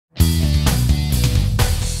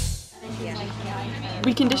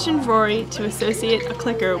We conditioned Rory to associate a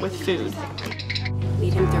clicker with food.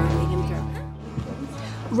 Lead him through, lead him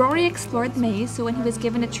through. Rory explored the maze, so when he was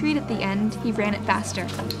given a treat at the end, he ran it faster.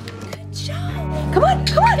 Good job! Come on,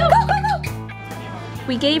 come on, go, go, go!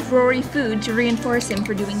 We gave Rory food to reinforce him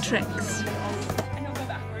for doing tricks.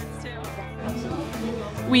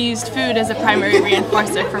 We used food as a primary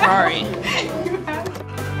reinforcer for Rory.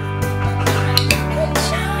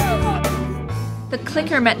 The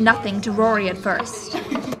clicker meant nothing to Rory at first.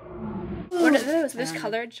 What are those? There's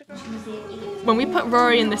colored. When we put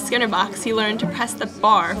Rory in the Skinner box, he learned to press the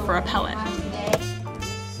bar for a pellet.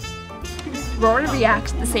 Rory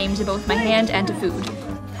reacts the same to both my hand and to food.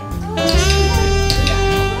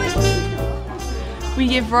 We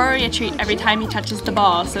give Rory a treat every time he touches the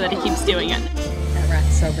ball so that he keeps doing it. That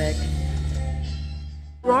rat's so big.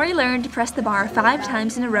 Rory learned to press the bar 5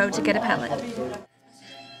 times in a row to get a pellet.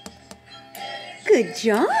 Good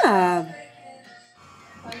job!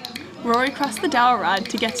 Rory crossed the dowel rod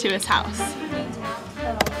to get to his house.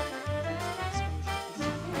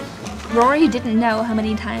 Rory didn't know how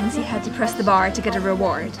many times he had to press the bar to get a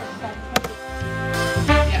reward.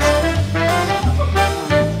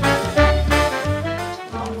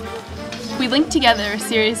 We linked together a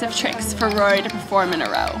series of tricks for Rory to perform in a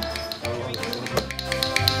row.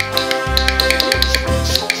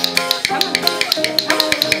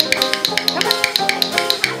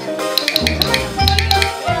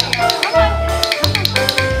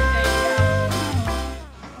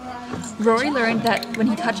 Rory learned that when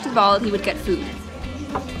he touched the ball, he would get food.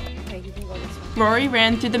 Rory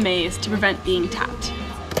ran through the maze to prevent being tapped.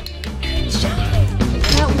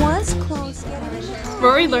 That was close.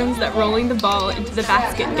 Rory learns that rolling the ball into the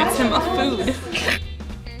basket gets him a food.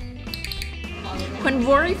 When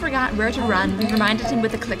Rory forgot where to run, we reminded him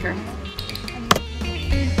with a clicker.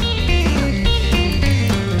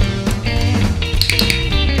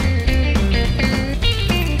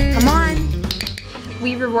 Come on.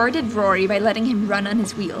 We rewarded Rory by letting him run on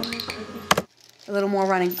his wheel. A little more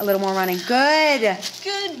running, a little more running. Good!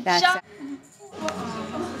 Good job!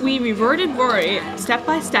 We rewarded Rory step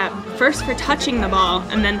by step, first for touching the ball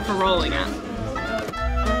and then for rolling it.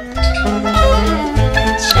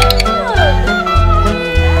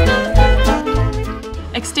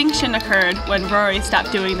 Extinction occurred when Rory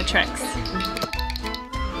stopped doing the tricks.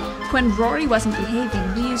 When Rory wasn't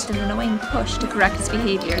behaving, we used an annoying push to correct his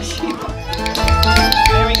behavior.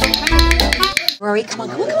 Rory, come on,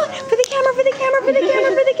 come on, come on! For the camera, for the camera, for the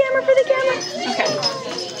camera, for the